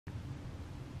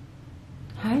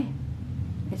Hi,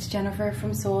 it's Jennifer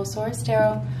from Soul Source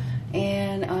Tarot,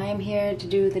 and I'm here to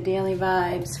do the daily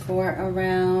vibes for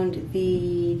around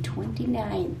the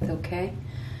 29th, okay?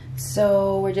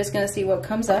 So we're just going to see what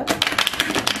comes up.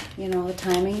 You know, the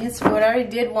timing is good. I already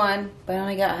did one, but I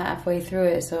only got halfway through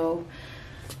it, so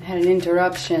I had an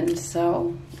interruption.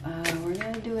 So we're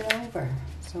going to do it over.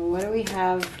 So what do we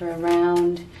have for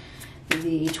around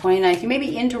the 29th? You may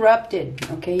be interrupted,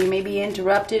 okay? You may be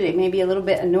interrupted. It may be a little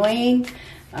bit annoying,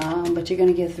 but you're going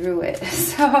to get through it.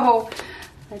 So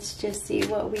let's just see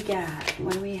what we got.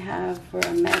 What do we have for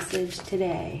a message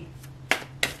today?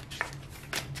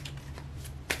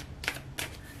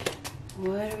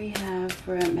 What do we have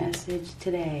for a message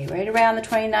today? Right around the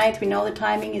 29th. We know the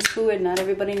timing is fluid. Not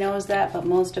everybody knows that, but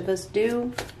most of us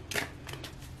do.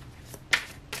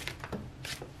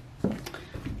 I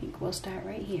think we'll start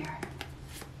right here.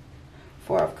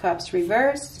 Four of Cups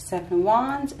reversed, Seven of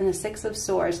Wands, and the Six of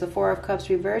Swords. The Four of Cups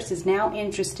reversed is now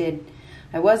interested.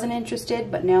 I wasn't interested,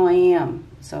 but now I am.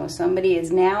 So somebody is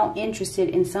now interested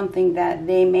in something that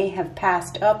they may have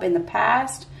passed up in the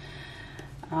past.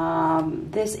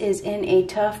 This is in a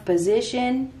tough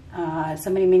position.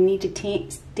 Somebody may need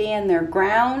to stand their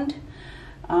ground.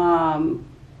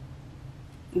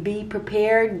 Be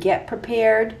prepared, get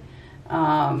prepared.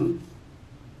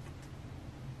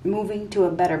 Moving to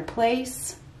a better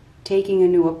place, taking a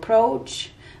new approach,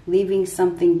 leaving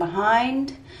something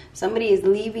behind. Somebody is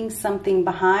leaving something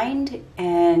behind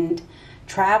and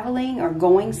traveling or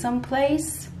going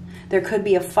someplace. There could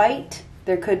be a fight.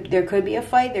 There could be a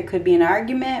fight. There could be an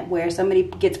argument where somebody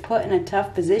gets put in a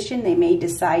tough position. They may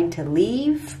decide to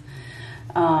leave.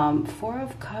 Four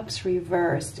of Cups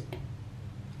reversed.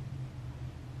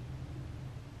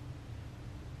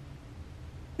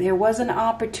 There was an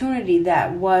opportunity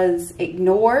that was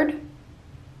ignored.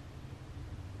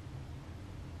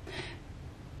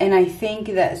 And I think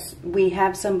that we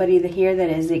have somebody here that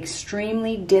is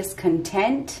extremely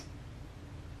discontent.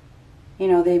 You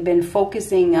know, they've been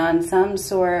focusing on some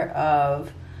sort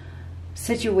of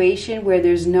situation where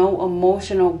there's no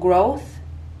emotional growth.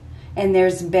 And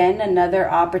there's been another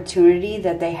opportunity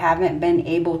that they haven't been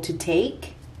able to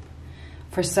take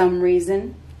for some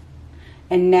reason.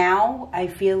 And now I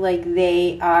feel like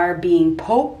they are being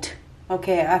poked.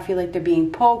 Okay, I feel like they're being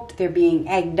poked. They're being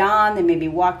egged on. They may be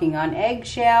walking on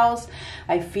eggshells.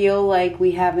 I feel like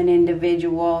we have an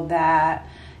individual that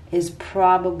is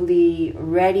probably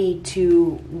ready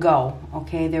to go.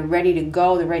 Okay, they're ready to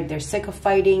go. They're ready. They're sick of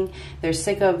fighting. They're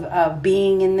sick of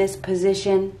being in this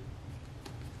position.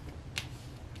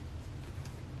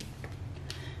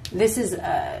 This is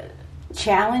a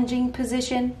challenging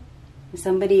position.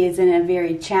 Somebody is in a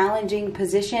very challenging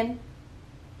position.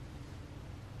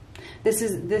 This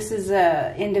is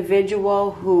a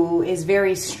individual who is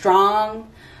very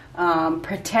strong,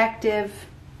 protective.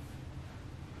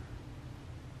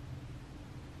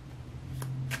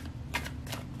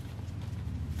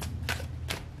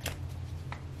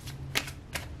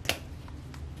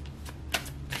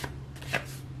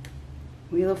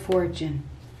 Wheel of Fortune.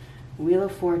 Wheel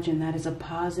of Fortune, that is a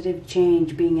positive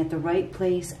change, being at the right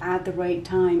place at the right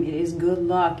time. It is good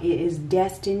luck. It is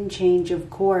destined change of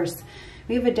course.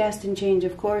 We have a destined change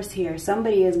of course here.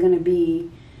 Somebody is going to be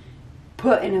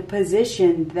put in a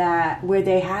position where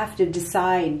they have to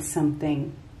decide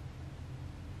something.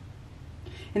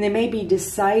 And they may be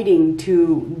deciding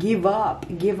to give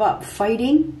up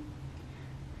fighting.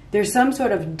 There's some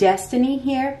sort of destiny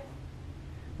here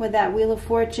with that Wheel of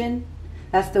Fortune.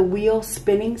 That's the wheel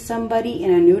spinning somebody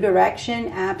in a new direction,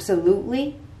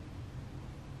 absolutely.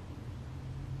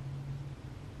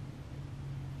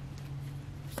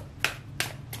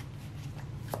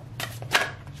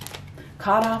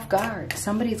 Caught off guard.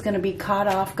 Somebody's going to be caught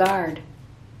off guard.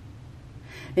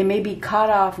 They may be caught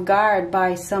off guard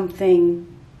by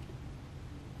something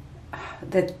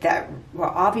that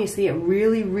well, obviously it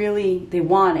really, they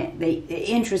want it. It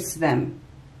interests them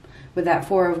with that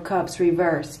Four of Cups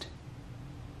reversed.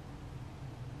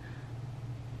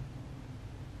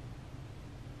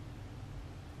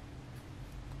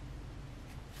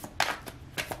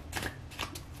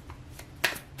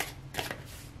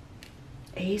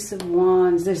 Ace of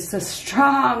Wands. There's a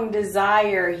strong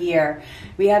desire here.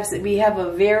 We have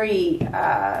a very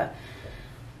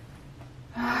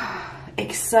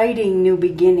exciting new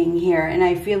beginning here, and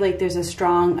I feel like there's a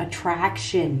strong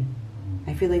attraction.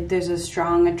 I feel like there's a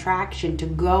strong attraction to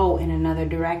go in another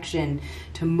direction,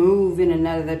 to move in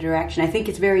another direction. I think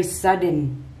it's very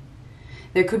sudden.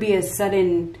 There could be a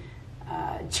sudden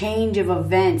change of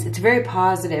events. It's very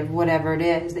positive, whatever it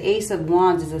is. The Ace of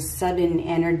Wands is a sudden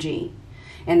energy.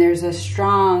 And there's a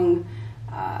strong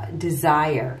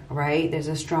desire, right? There's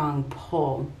a strong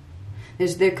pull.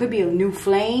 There could be a new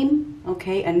flame,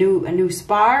 okay, a new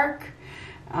spark,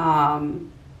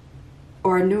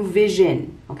 or a new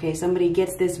vision, okay? Somebody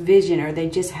gets this vision, or they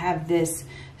just have this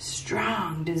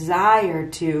strong desire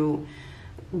to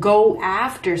go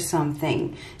after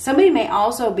something. Somebody may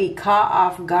also be caught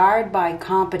off guard by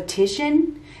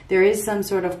competition. There is some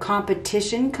sort of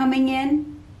competition coming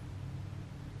in.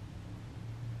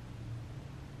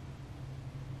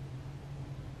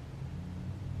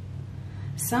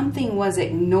 Something was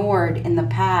ignored in the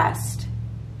past,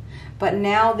 but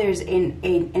now there's an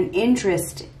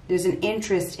interest. There's an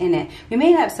interest in it. We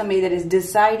may have somebody that is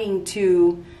deciding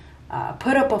to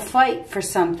put up a fight for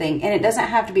something, and it doesn't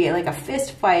have to be like a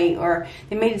fist fight, or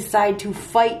they may decide to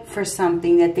fight for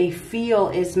something that they feel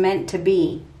is meant to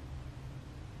be.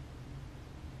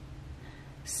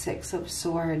 Six of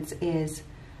Swords is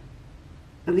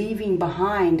leaving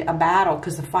behind a battle,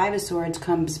 because the Five of Swords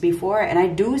comes before it, and I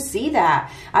do see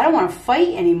that. I don't want to fight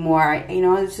anymore. You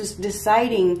know, it's just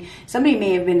deciding. Somebody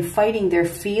may have been fighting their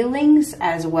feelings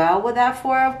as well with that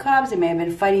Four of Cups. They may have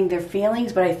been fighting their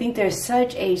feelings, but I think there's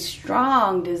such a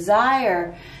strong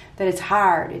desire that it's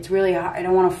hard. It's really hard. I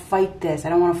don't want to fight this. I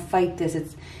don't want to fight this.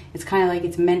 It's kind of like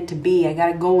it's meant to be. I got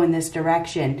to go in this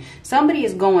direction. Somebody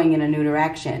is going in a new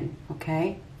direction,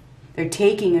 okay? They're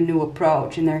taking a new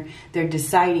approach, and they're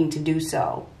deciding to do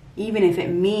so, even if it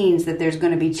means that there's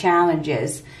going to be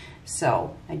challenges.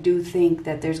 So I do think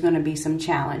that there's going to be some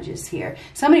challenges here.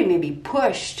 Somebody may be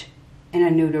pushed in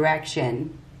a new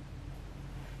direction.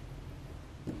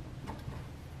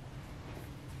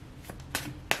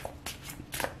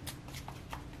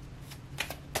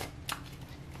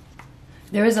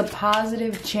 There is a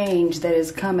positive change that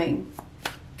is coming.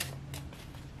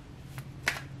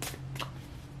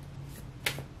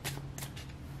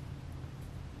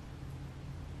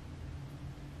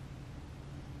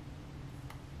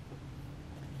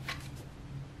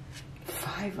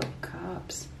 Five of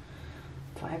Cups.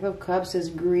 Five of Cups is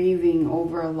grieving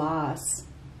over a loss.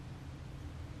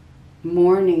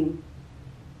 Mourning.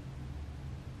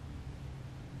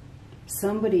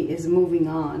 Somebody is moving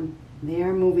on. They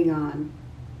are moving on.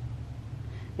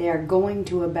 They are going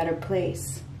to a better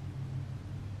place.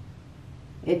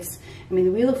 The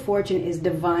Wheel of Fortune is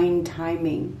divine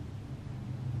timing.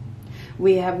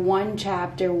 We have one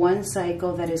chapter, one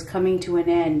cycle that is coming to an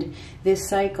end. This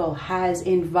cycle has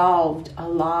involved a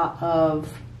lot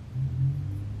of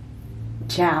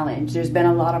challenge. There's been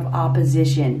a lot of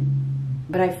opposition.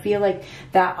 But I feel like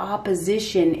that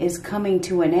opposition is coming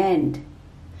to an end.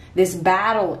 This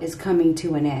battle is coming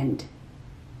to an end.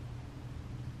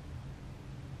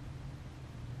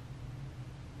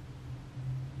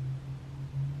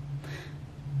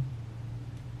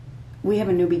 We have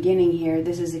a new beginning here.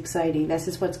 This is exciting. This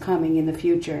is what's coming in the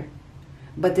future.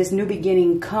 But this new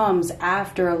beginning comes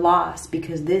after a loss,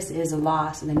 because this is a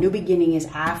loss. And the new beginning is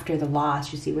after the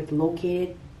loss. You see where it's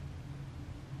located?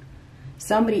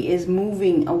 Somebody is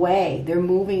moving away. They're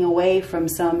moving away from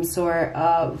some sort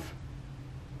of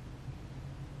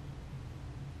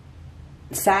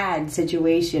sad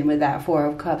situation with that Four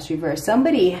of Cups reversed.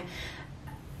 Somebody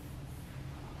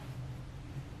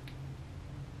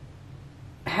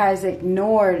has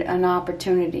ignored an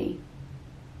opportunity.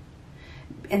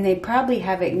 And they probably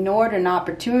have ignored an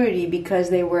opportunity because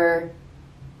they were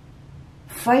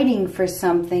fighting for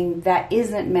something that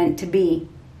isn't meant to be.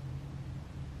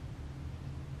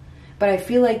 But I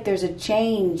feel like there's a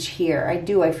change here. I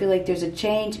do. I feel like there's a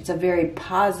change. It's a very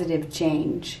positive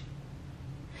change.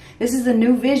 This is a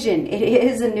new vision. It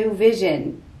is a new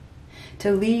vision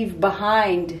to leave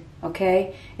behind.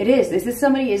 Okay, it is. This is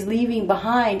somebody is leaving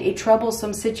behind a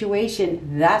troublesome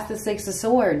situation. That's the Six of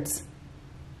Swords.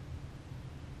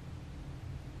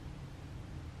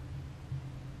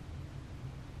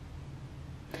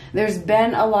 There's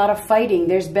been a lot of fighting.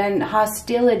 There's been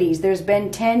hostilities. There's been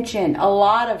tension. A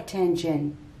lot of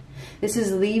tension. This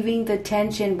is leaving the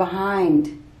tension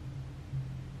behind.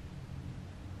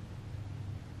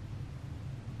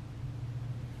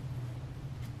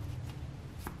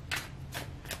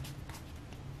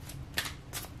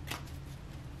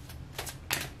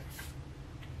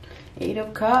 Eight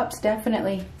of Cups,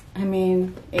 definitely. I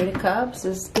mean, Eight of Cups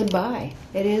is goodbye.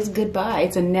 It is goodbye.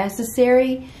 It's a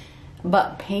necessary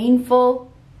but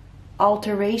painful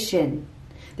alteration.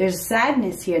 There's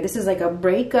sadness here. This is like a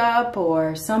breakup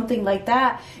or something like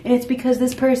that. And it's because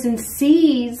this person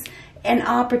sees an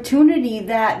opportunity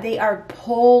that they are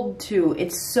pulled to.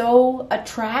 It's so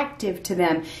attractive to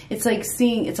them. It's like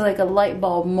seeing, it's like a light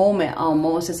bulb moment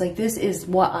almost. It's like, this is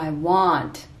what I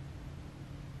want.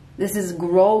 This is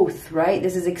growth, right?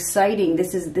 This is exciting.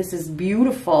 This is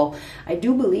beautiful. I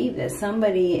do believe that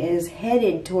somebody is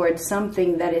headed towards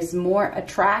something that is more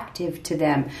attractive to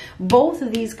them. Both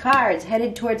of these cards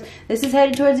headed towards, this is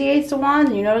headed towards the Ace of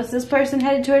Wands. You notice this person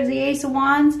headed towards the Ace of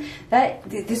Wands?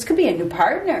 This could be a new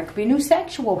partner. It could be a new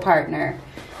sexual partner.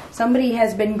 Somebody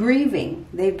has been grieving.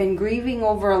 They've been grieving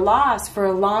over a loss for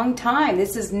a long time.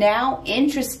 This is now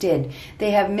interested.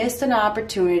 They have missed an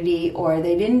opportunity, or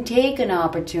they didn't take an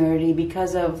opportunity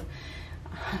because of,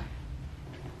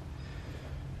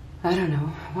 I don't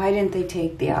know. Why didn't they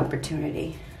take the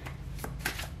opportunity?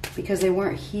 Because they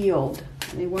weren't healed.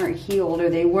 They weren't healed, or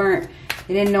they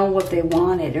didn't know what they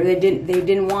wanted, or they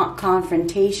didn't want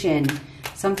confrontation.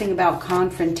 Something about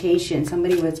confrontation.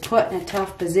 Somebody was put in a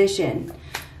tough position.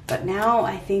 But now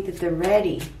I think that they're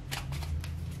ready.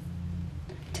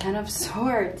 Ten of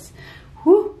Swords.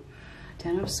 Whew.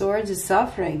 Ten of Swords is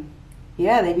suffering.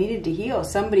 Yeah, they needed to heal.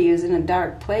 Somebody was in a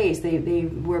dark place. They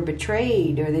were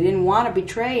betrayed, or they didn't want to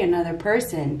betray another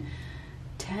person.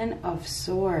 Ten of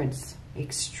Swords.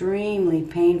 Extremely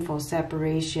painful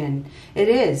separation. It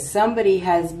is. Somebody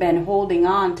has been holding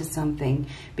on to something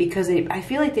because I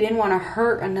feel like they didn't want to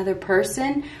hurt another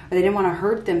person, or they didn't want to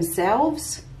hurt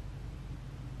themselves.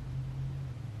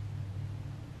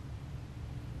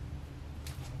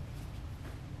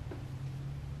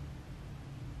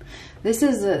 This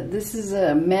is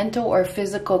a mental or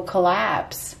physical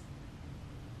collapse.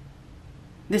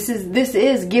 This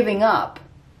is giving up.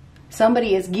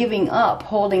 Somebody is giving up,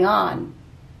 holding on.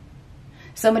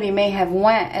 Somebody may have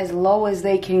went as low as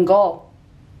they can go.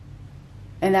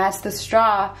 And that's the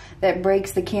straw that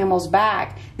breaks the camel's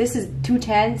back. This is 2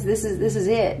 tens. This is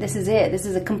it. This is it. This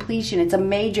is a completion. It's a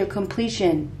major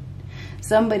completion.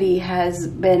 Somebody has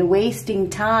been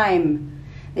wasting time.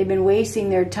 They've been wasting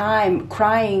their time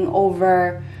crying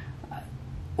over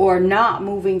or not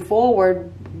moving forward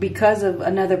because of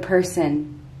another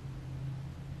person.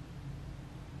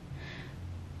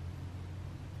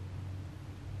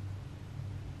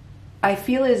 I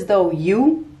feel as though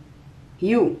you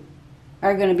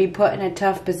are going to be put in a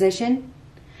tough position.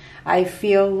 I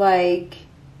feel like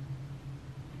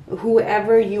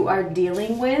whoever you are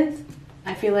dealing with,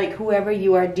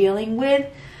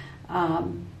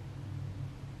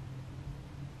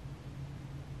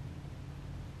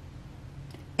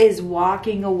 is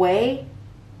walking away.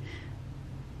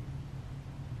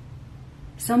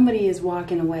 Somebody is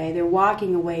walking away. They're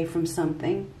walking away from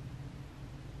something.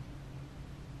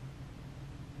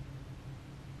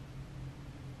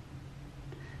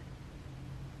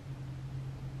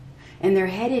 And they're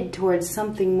headed towards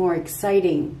something more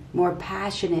exciting, more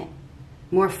passionate,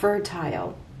 more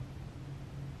fertile.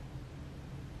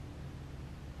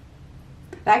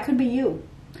 That could be you.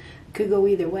 It could go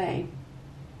either way.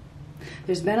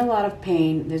 There's been a lot of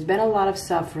pain. There's been a lot of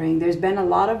suffering. There's been a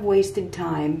lot of wasted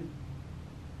time.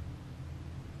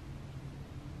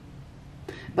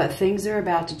 But things are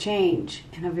about to change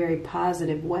in a very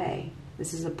positive way.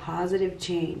 This is a positive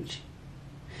change.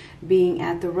 Being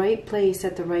at the right place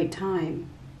at the right time.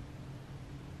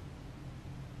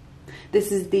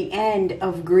 This is the end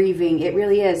of grieving. It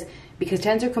really is. Because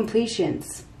tens are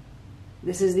completions.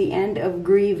 This is the end of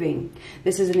grieving.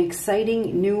 This is an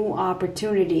exciting new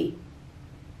opportunity.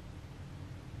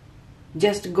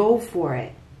 Just go for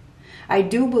it. I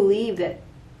do believe that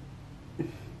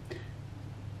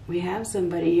we have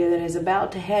somebody here that is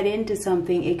about to head into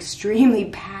something extremely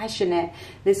passionate.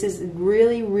 This is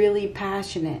really, really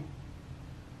passionate.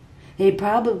 They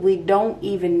probably don't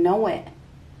even know it.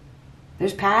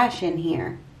 There's passion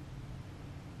here.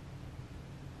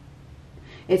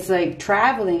 It's like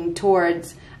traveling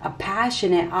towards a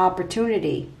passionate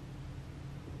opportunity.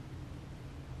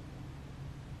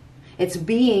 It's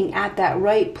being at that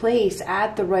right place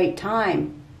at the right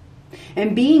time.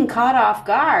 And being caught off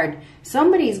guard.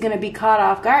 Somebody's going to be caught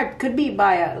off guard. Could be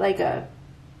by a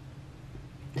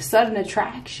sudden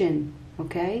attraction.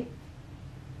 Okay?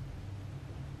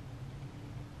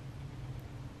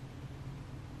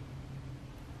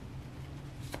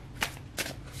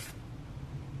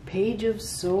 Page of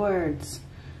Swords.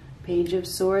 Page of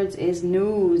Swords is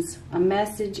news. A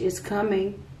message is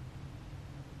coming.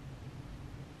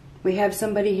 We have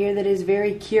somebody here that is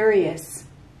very curious.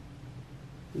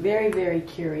 Very, very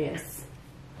curious.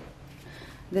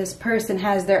 This person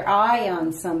has their eye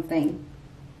on something.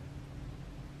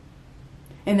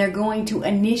 And they're going to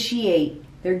initiate.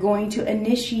 They're going to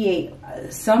initiate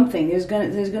something. There's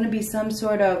going to be some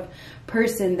sort of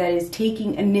person that is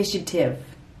taking initiative.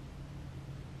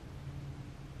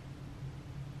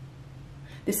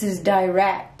 This is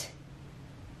direct.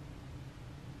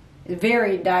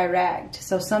 very direct.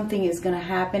 So something is going to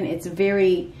happen. It's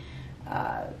very,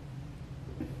 I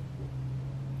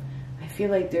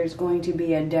feel like there's going to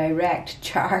be a direct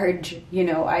charge. You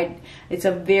know, it's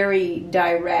a very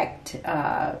direct,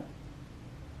 well,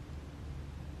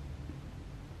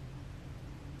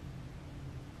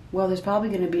 there's probably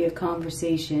going to be a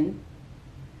conversation.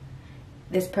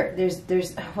 There's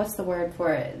what's the word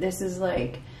for it? This is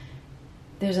like,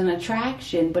 there's an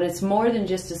attraction, but it's more than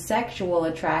just a sexual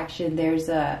attraction. There's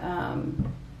a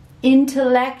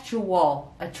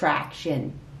intellectual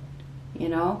attraction. You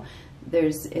know,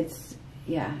 it's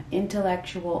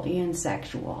intellectual and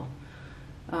sexual.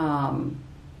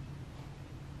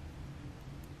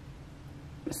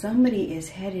 Somebody is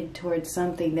headed towards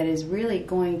something that is really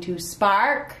going to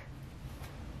spark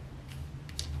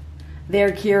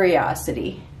their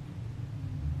curiosity.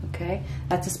 Okay,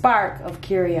 that's a spark of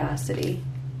curiosity.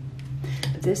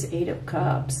 But this Eight of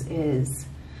Cups is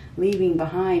leaving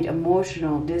behind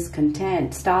emotional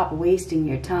discontent. Stop wasting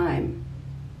your time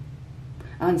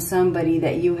on somebody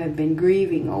that you have been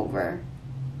grieving over.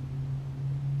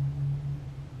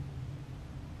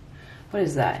 What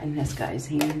is that in this guy's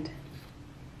hand?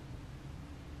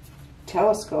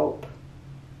 Telescope.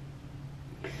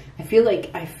 I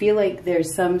feel like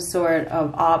there's some sort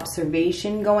of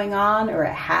observation going on, or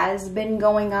it has been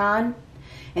going on.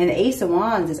 And the Ace of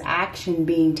Wands is action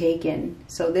being taken.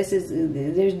 So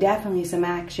there's definitely some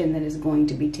action that is going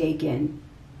to be taken.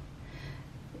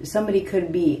 Somebody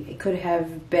could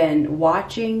have been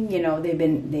watching, you know, they've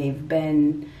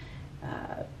been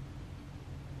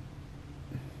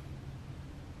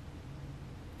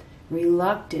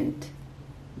reluctant.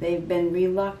 They've been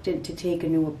reluctant to take a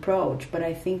new approach, but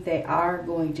I think they are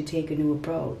going to take a new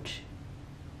approach.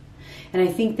 And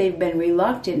I think they've been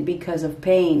reluctant because of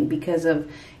pain, because of,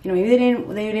 you know, maybe they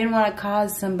didn't want to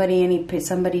cause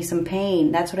somebody some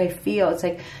pain. That's what I feel. It's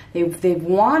like they've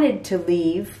wanted to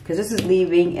leave, because this is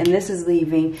leaving and this is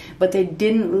leaving, but they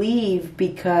didn't leave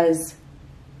because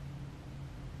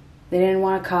they didn't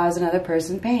want to cause another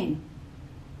person pain.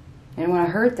 They didn't want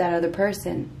to hurt that other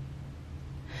person.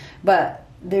 But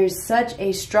there's such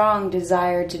a strong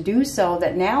desire to do so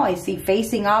that now I see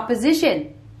facing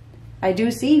opposition. I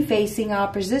do see facing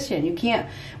opposition. You can't,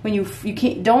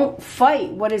 don't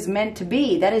fight what is meant to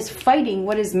be. That is fighting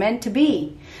what is meant to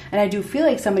be. And I do feel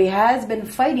like somebody has been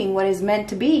fighting what is meant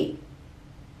to be.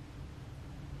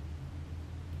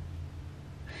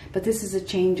 But this is a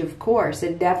change of course.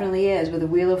 It definitely is. With the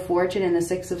Wheel of Fortune and the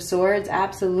Six of Swords,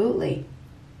 absolutely.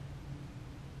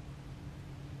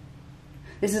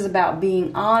 This is about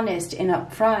being honest and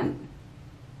upfront.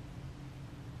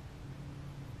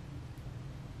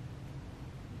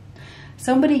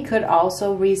 Somebody could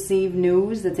also receive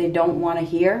news that they don't want to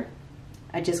hear.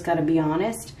 I just got to be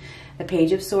honest. The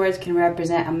Page of Swords can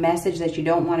represent a message that you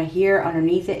don't want to hear.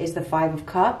 Underneath it is the Five of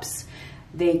Cups.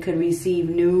 They could receive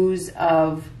news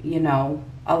of, you know,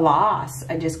 a loss.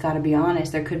 I just got to be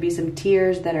honest. There could be some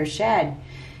tears that are shed.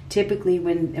 Typically,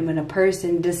 when a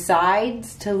person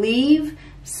decides to leave,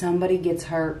 somebody gets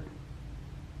hurt.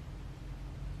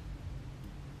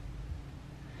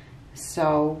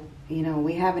 So, you know,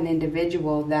 we have an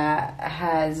individual that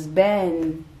has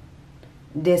been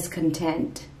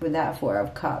discontent with that Four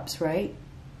of Cups, right?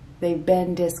 They've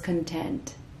been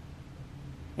discontent.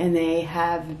 And they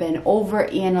have been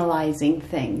overanalyzing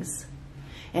things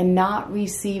and not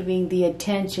receiving the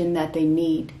attention that they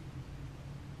need.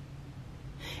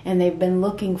 And they've been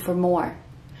looking for more.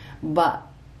 And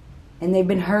they've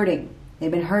been hurting.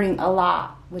 They've been hurting a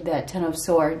lot with that Ten of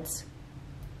Swords.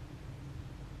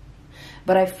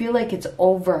 But I feel like it's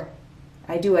over.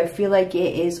 I do. I feel like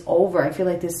it is over. I feel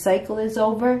like this cycle is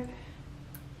over.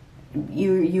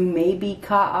 You may be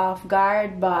caught off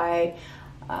guard by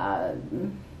a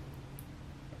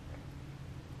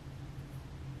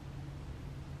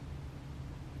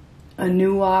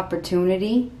new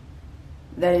opportunity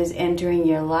that is entering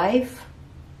your life,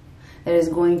 that is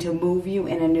going to move you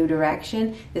in a new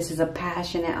direction. This is a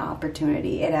passionate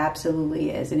opportunity. It absolutely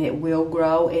is. And it will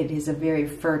grow. It is a very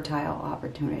fertile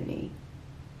opportunity.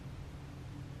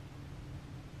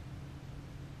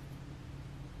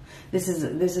 This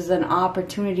is an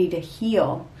opportunity to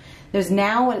heal. There's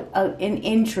now an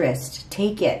interest.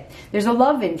 Take it. There's a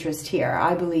love interest here,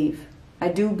 I believe. I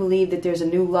do believe that there's a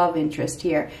new love interest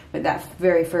here with that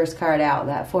very first card out,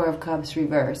 that Four of Cups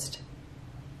reversed.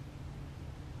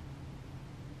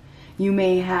 You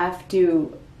may have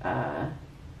to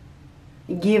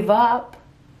give up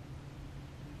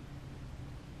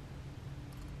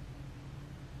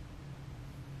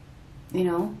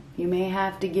you may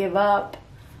have to give up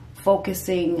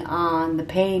focusing on the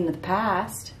pain of the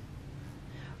past,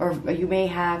 or you may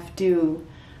have to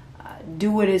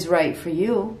do what is right for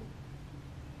you.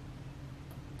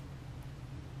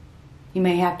 You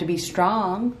may have to be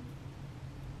strong.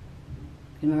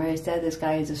 Remember I said this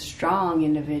guy is a strong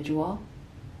individual.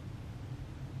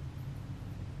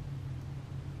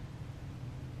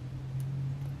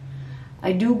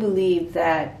 I do believe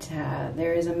that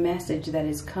there is a message that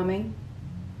is coming.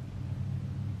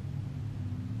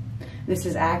 This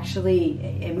is actually,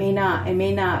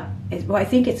 well, I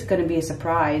think it's going to be a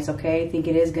surprise, okay? I think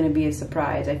it is going to be a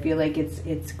surprise. I feel like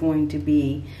it's going to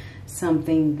be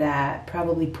something that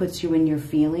probably puts you in your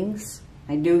feelings.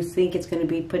 I do think it's going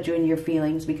to put you in your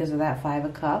feelings because of that Five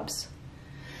of Cups.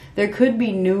 There could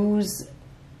be news,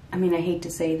 I mean, I hate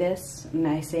to say this, and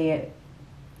I say it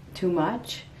too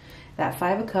much. That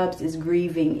Five of Cups is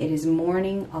grieving. It is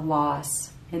mourning a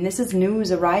loss. And this is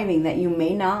news arriving that you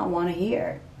may not want to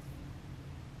hear.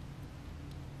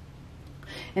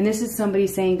 And this is somebody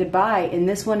saying goodbye. And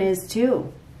this one is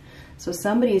too. So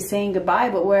somebody is saying goodbye,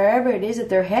 but wherever it is that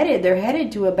they're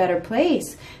headed to a better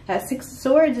place. That Six of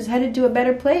Swords is headed to a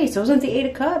better place. So isn't the Eight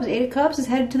of Cups? Eight of Cups is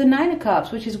headed to the Nine of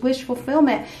Cups, which is wish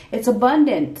fulfillment. It's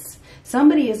abundance.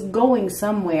 Somebody is going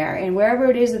somewhere. And wherever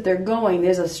it is that they're going,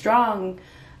 there's a strong...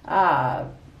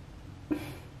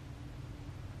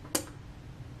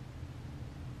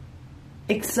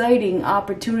 exciting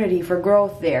opportunity for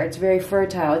growth there. It's very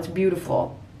fertile. It's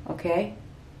beautiful. Okay?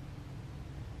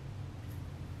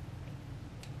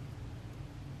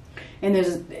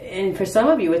 And for some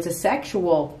of you, it's a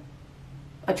sexual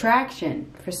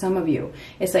attraction. For some of you,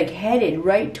 it's like headed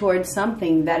right towards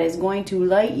something that is going to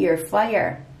light your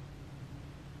fire.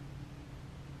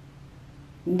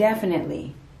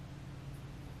 Definitely.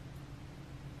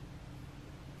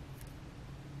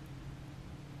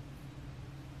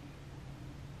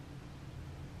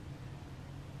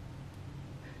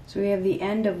 So we have the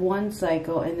end of one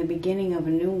cycle and the beginning of a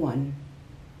new one.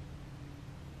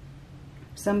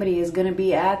 Somebody is going to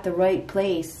be at the right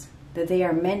place that they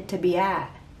are meant to be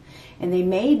at. And they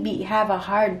may have a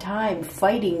hard time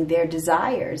fighting their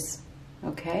desires.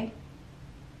 Okay?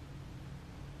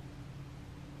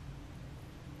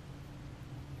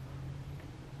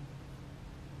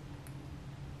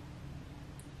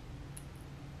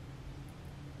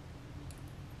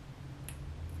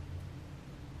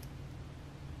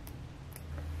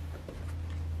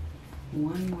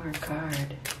 One more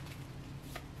card.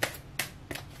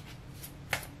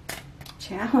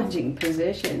 Challenging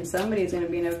position. Somebody's going to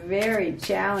be in a very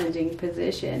challenging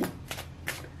position.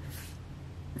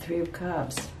 Three of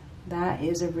Cups. That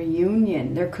is a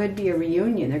reunion. There could be a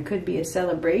reunion. There could be a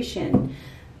celebration.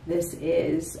 This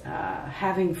is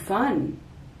having fun.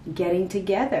 Getting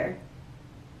together.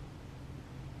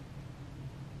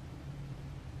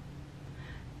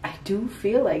 I do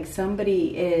feel like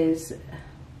somebody is...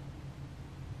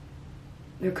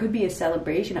 There could be a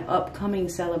celebration, an upcoming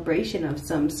celebration of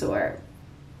some sort.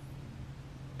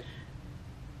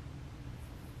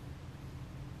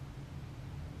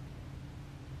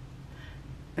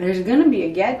 There's going to be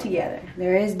a get-together.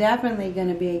 There is definitely going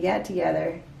to be a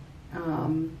get-together.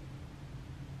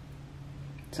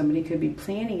 Somebody could be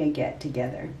planning a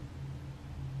get-together.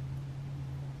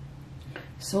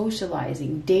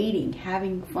 Socializing, dating,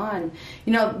 having fun.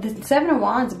 You know, the Seven of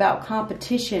Wands is about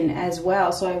competition as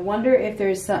well. So I wonder if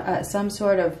there's some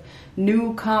sort of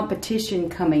new competition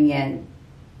coming in.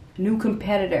 New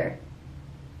competitor.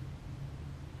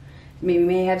 Maybe we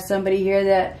may have somebody here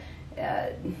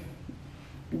that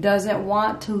doesn't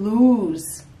want to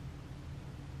lose.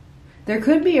 There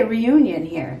could be a reunion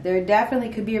here. There definitely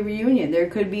could be a reunion. There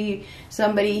could be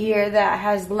somebody here that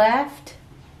has left.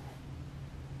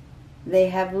 They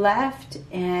have left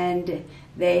and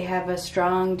they have a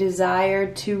strong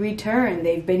desire to return.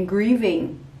 They've been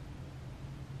grieving.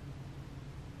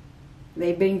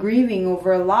 They've been grieving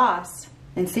over a loss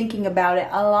and thinking about it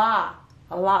a lot.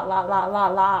 A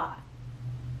lot.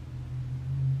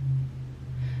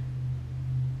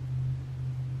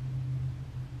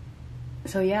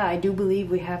 So yeah, I do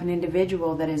believe we have an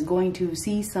individual that is going to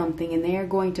see something and they are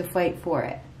going to fight for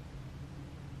it.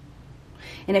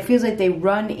 And it feels like they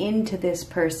run into this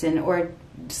person or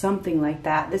something like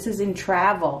that. This is in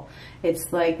travel.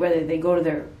 It's like whether they go to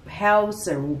their house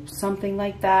or something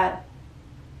like that.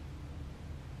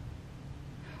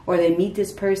 Or they meet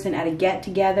this person at a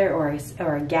get-together or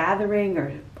a gathering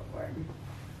or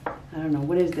I don't know,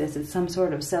 what is this? It's some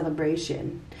sort of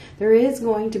celebration. There is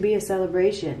going to be a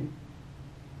celebration.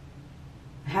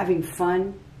 Having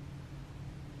fun.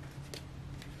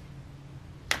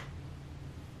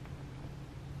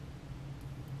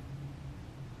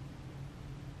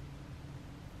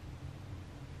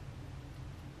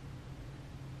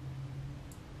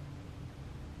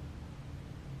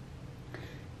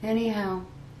 Anyhow,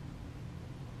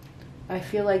 I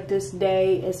feel like this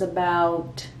day is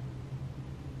about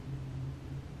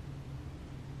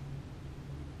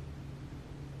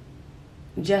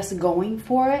just going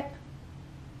for it.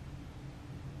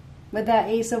 With that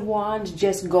Ace of Wands,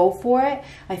 just go for it.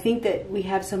 I think that we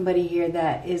have somebody here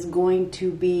that is going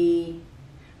to be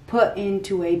put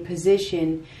into a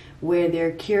position where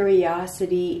their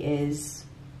curiosity is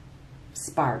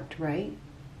sparked, right?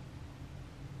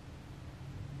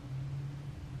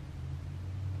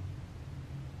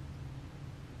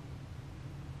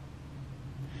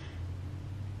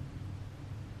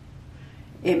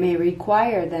 It may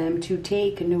require them to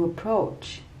take a new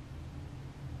approach.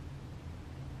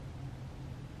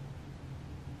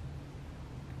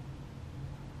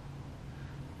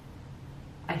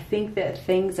 I think that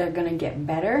things are going to get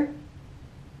better.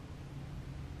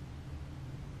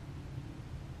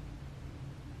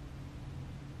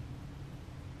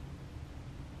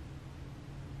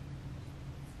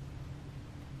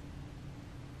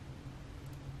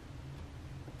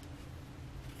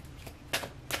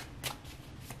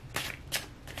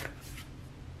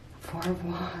 Four of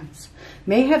Wands.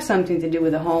 May have something to do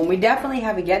with a home. We definitely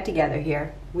have a get-together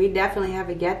here. We definitely have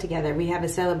a get-together. We have a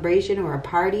celebration or a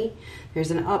party.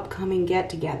 There's an upcoming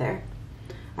get-together.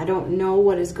 I don't know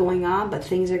what is going on, but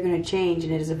things are going to change,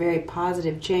 and it is a very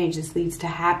positive change. This leads to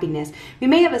happiness. We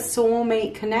may have a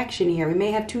soulmate connection here. We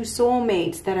may have two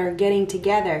soulmates that are getting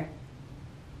together.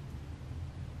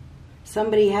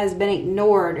 Somebody has been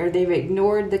ignored, or they've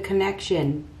ignored the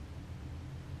connection.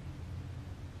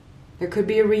 There could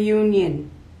be a reunion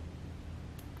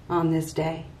on this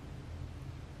day.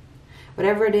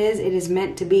 Whatever it is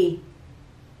meant to be.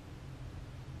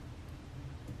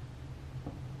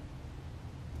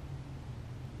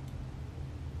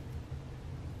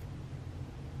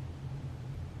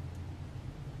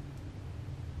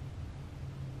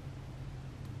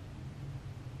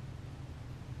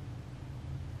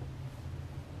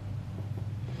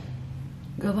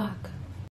 Good luck.